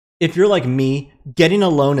If you're like me, getting a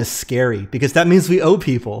loan is scary because that means we owe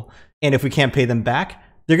people. And if we can't pay them back,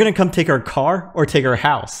 they're gonna come take our car or take our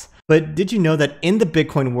house. But did you know that in the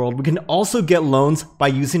Bitcoin world, we can also get loans by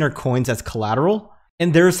using our coins as collateral?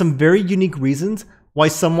 And there are some very unique reasons why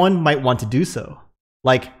someone might want to do so.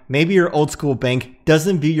 Like maybe your old school bank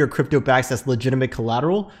doesn't view your crypto backs as legitimate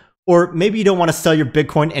collateral, or maybe you don't want to sell your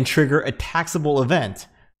Bitcoin and trigger a taxable event.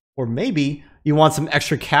 Or maybe you want some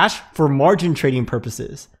extra cash for margin trading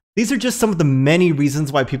purposes. These are just some of the many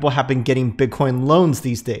reasons why people have been getting Bitcoin loans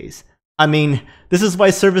these days. I mean, this is why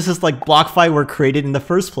services like BlockFi were created in the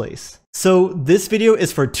first place. So this video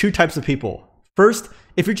is for two types of people. First,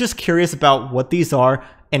 if you're just curious about what these are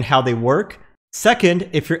and how they work. Second,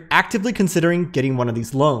 if you're actively considering getting one of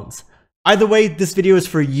these loans. Either way, this video is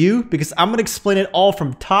for you because I'm going to explain it all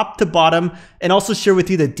from top to bottom and also share with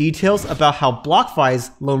you the details about how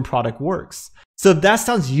BlockFi's loan product works. So if that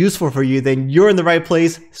sounds useful for you, then you're in the right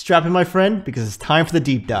place. Strap in, my friend, because it's time for the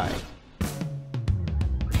deep dive.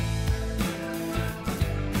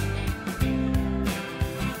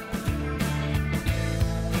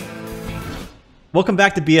 Welcome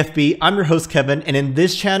back to BFB. I'm your host Kevin, and in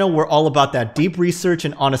this channel we're all about that deep research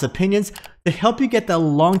and honest opinions to help you get that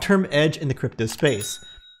long-term edge in the crypto space.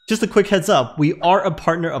 Just a quick heads up, we are a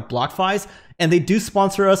partner of BlockFi's and they do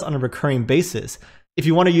sponsor us on a recurring basis. If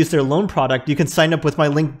you want to use their loan product, you can sign up with my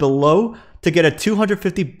link below to get a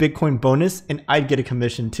 250 Bitcoin bonus, and I'd get a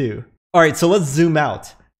commission too. Alright, so let's zoom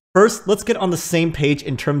out. First, let's get on the same page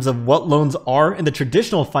in terms of what loans are in the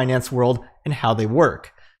traditional finance world and how they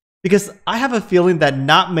work. Because I have a feeling that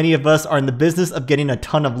not many of us are in the business of getting a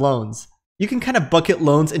ton of loans. You can kind of bucket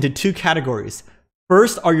loans into two categories.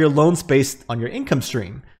 First are your loans based on your income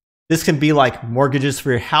stream. This can be like mortgages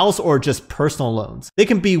for your house or just personal loans. They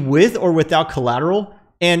can be with or without collateral,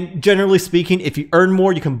 and generally speaking, if you earn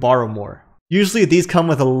more, you can borrow more. Usually these come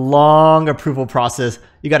with a long approval process.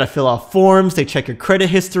 You gotta fill out forms, they check your credit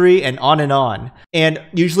history, and on and on. And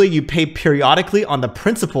usually you pay periodically on the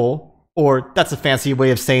principal, or that's a fancy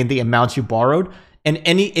way of saying the amount you borrowed, and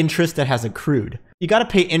any interest that has accrued. You gotta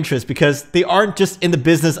pay interest because they aren't just in the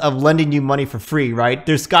business of lending you money for free, right?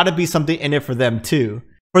 There's gotta be something in it for them too.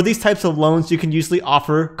 For these types of loans, you can usually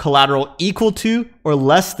offer collateral equal to or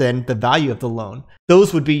less than the value of the loan.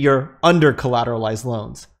 Those would be your under-collateralized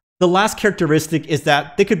loans. The last characteristic is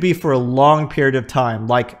that they could be for a long period of time,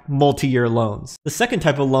 like multi-year loans. The second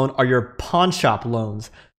type of loan are your pawn shop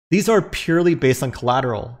loans. These are purely based on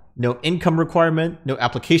collateral. No income requirement, no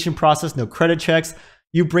application process, no credit checks.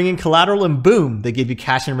 You bring in collateral and boom, they give you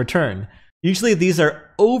cash in return. Usually these are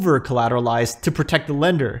over collateralized to protect the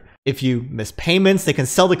lender. If you miss payments, they can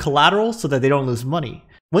sell the collateral so that they don't lose money.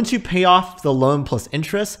 Once you pay off the loan plus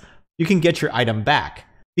interest, you can get your item back.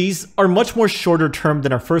 These are much more shorter term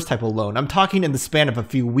than our first type of loan. I'm talking in the span of a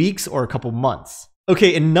few weeks or a couple months.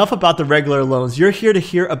 Okay, enough about the regular loans. You're here to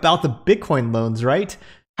hear about the Bitcoin loans, right?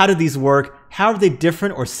 How do these work? How are they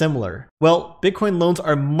different or similar? Well, Bitcoin loans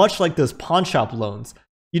are much like those pawn shop loans.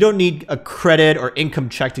 You don't need a credit or income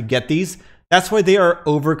check to get these. That's why they are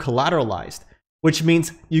over collateralized, which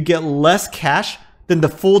means you get less cash than the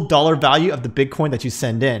full dollar value of the Bitcoin that you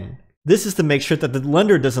send in. This is to make sure that the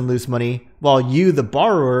lender doesn't lose money, while you, the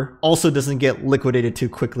borrower, also doesn't get liquidated too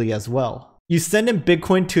quickly as well. You send in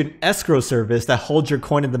Bitcoin to an escrow service that holds your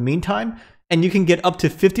coin in the meantime, and you can get up to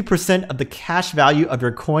 50% of the cash value of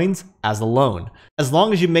your coins as a loan. As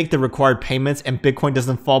long as you make the required payments and Bitcoin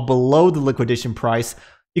doesn't fall below the liquidation price,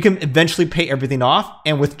 you can eventually pay everything off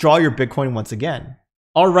and withdraw your Bitcoin once again.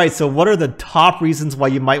 Alright, so what are the top reasons why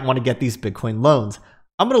you might want to get these Bitcoin loans?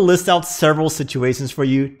 I'm going to list out several situations for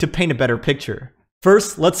you to paint a better picture.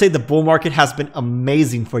 First, let's say the bull market has been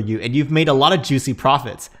amazing for you and you've made a lot of juicy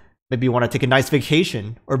profits. Maybe you want to take a nice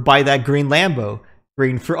vacation or buy that green Lambo.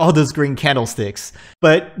 Green for all those green candlesticks.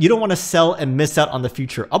 But you don't want to sell and miss out on the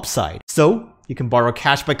future upside. So you can borrow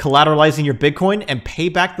cash by collateralizing your Bitcoin and pay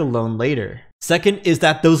back the loan later. Second is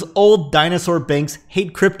that those old dinosaur banks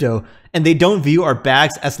hate crypto and they don't view our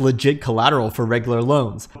bags as legit collateral for regular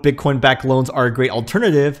loans. Bitcoin-backed loans are a great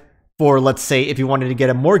alternative for, let's say, if you wanted to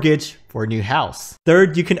get a mortgage for a new house.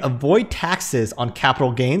 Third, you can avoid taxes on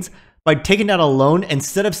capital gains by taking out a loan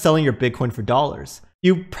instead of selling your Bitcoin for dollars.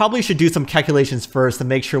 You probably should do some calculations first to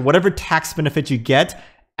make sure whatever tax benefits you get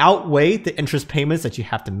outweigh the interest payments that you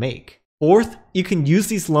have to make. Fourth, you can use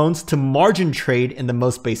these loans to margin trade in the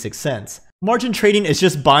most basic sense. Margin trading is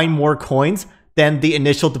just buying more coins than the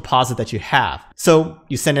initial deposit that you have. So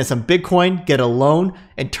you send in some Bitcoin, get a loan,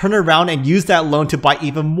 and turn around and use that loan to buy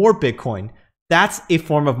even more Bitcoin. That's a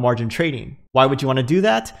form of margin trading. Why would you want to do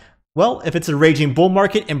that? Well, if it's a raging bull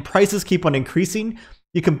market and prices keep on increasing,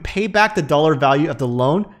 You can pay back the dollar value of the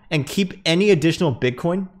loan and keep any additional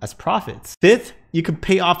Bitcoin as profits. Fifth, you can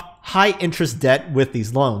pay off high interest debt with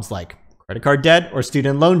these loans, like credit card debt or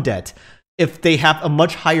student loan debt. If they have a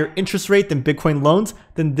much higher interest rate than Bitcoin loans,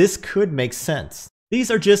 then this could make sense. These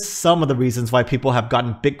are just some of the reasons why people have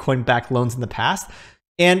gotten Bitcoin-backed loans in the past,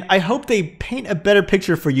 and I hope they paint a better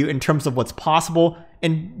picture for you in terms of what's possible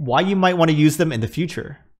and why you might want to use them in the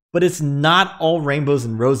future. But it's not all rainbows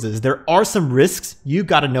and roses. There are some risks you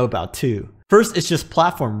gotta know about too. First, it's just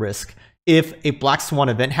platform risk. If a black swan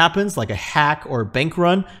event happens, like a hack or a bank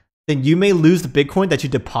run, then you may lose the Bitcoin that you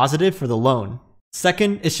deposited for the loan.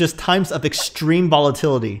 Second, it's just times of extreme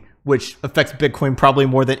volatility, which affects Bitcoin probably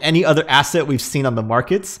more than any other asset we've seen on the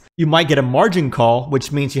markets. You might get a margin call,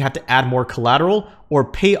 which means you have to add more collateral or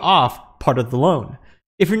pay off part of the loan.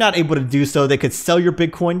 If you're not able to do so, they could sell your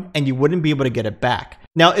Bitcoin and you wouldn't be able to get it back.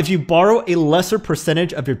 Now, if you borrow a lesser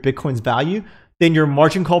percentage of your Bitcoin's value, then your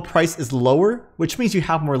margin call price is lower, which means you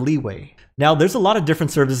have more leeway. Now, there's a lot of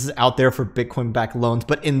different services out there for Bitcoin-backed loans,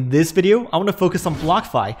 but in this video, I want to focus on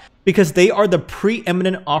BlockFi because they are the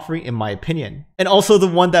preeminent offering in my opinion, and also the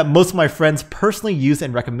one that most of my friends personally use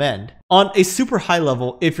and recommend. On a super high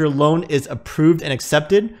level, if your loan is approved and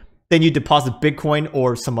accepted, then you deposit Bitcoin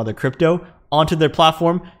or some other crypto onto their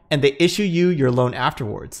platform and they issue you your loan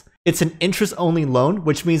afterwards. It's an interest-only loan,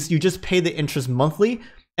 which means you just pay the interest monthly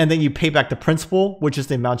and then you pay back the principal, which is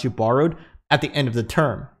the amount you borrowed, at the end of the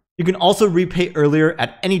term. You can also repay earlier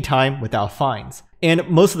at any time without fines. And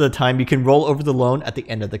most of the time, you can roll over the loan at the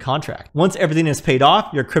end of the contract. Once everything is paid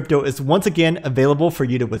off, your crypto is once again available for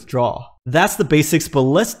you to withdraw. That's the basics, but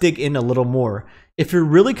let's dig in a little more. If you're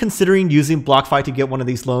really considering using BlockFi to get one of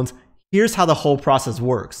these loans, here's how the whole process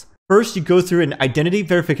works. First, you go through an identity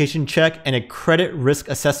verification check and a credit risk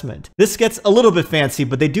assessment. This gets a little bit fancy,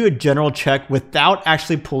 but they do a general check without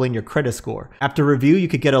actually pulling your credit score. After review, you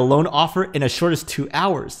could get a loan offer in as short as 2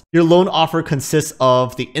 hours. Your loan offer consists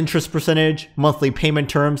of the interest percentage, monthly payment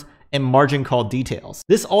terms, and margin call details.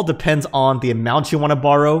 This all depends on the amount you want to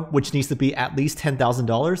borrow, which needs to be at least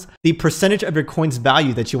 $10,000, the percentage of your coin's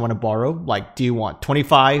value that you want to borrow, like do you want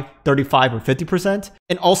 25, 35, or 50%,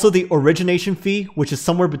 and also the origination fee, which is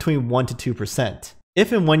somewhere between 1 to 2%.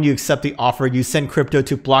 If and when you accept the offer, you send crypto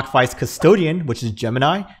to BlockFi's custodian, which is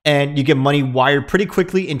Gemini, and you get money wired pretty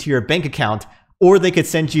quickly into your bank account, or they could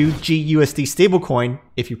send you GUSD stablecoin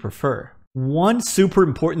if you prefer. One super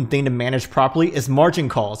important thing to manage properly is margin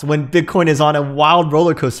calls when Bitcoin is on a wild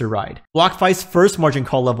roller coaster ride. BlockFi's first margin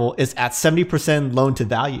call level is at 70% loan to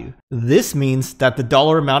value. This means that the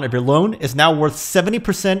dollar amount of your loan is now worth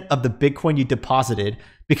 70% of the Bitcoin you deposited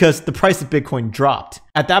because the price of Bitcoin dropped.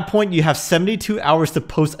 At that point, you have 72 hours to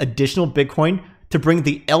post additional Bitcoin to bring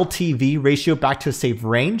the LTV ratio back to a safe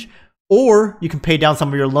range, or you can pay down some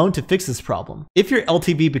of your loan to fix this problem. If your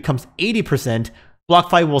LTV becomes 80%,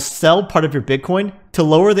 BlockFi will sell part of your Bitcoin to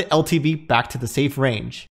lower the LTV back to the safe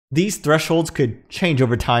range. These thresholds could change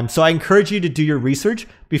over time, so I encourage you to do your research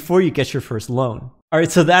before you get your first loan.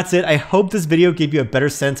 Alright, so that's it. I hope this video gave you a better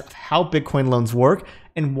sense of how Bitcoin loans work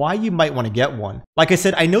and why you might want to get one. Like I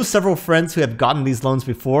said, I know several friends who have gotten these loans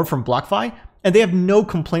before from BlockFi, and they have no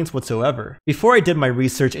complaints whatsoever. Before I did my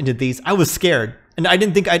research into these, I was scared, and I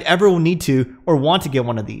didn't think I'd ever need to or want to get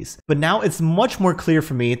one of these. But now it's much more clear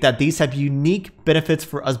for me that these have unique benefits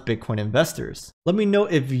for us Bitcoin investors. Let me know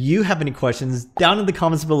if you have any questions down in the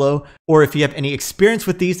comments below, or if you have any experience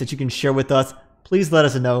with these that you can share with us. Please let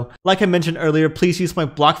us know. Like I mentioned earlier, please use my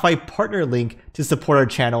BlockFi partner link to support our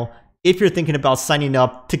channel if you're thinking about signing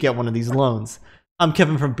up to get one of these loans. I'm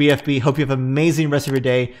Kevin from BFB. Hope you have an amazing rest of your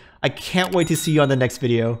day. I can't wait to see you on the next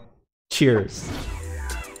video. Cheers.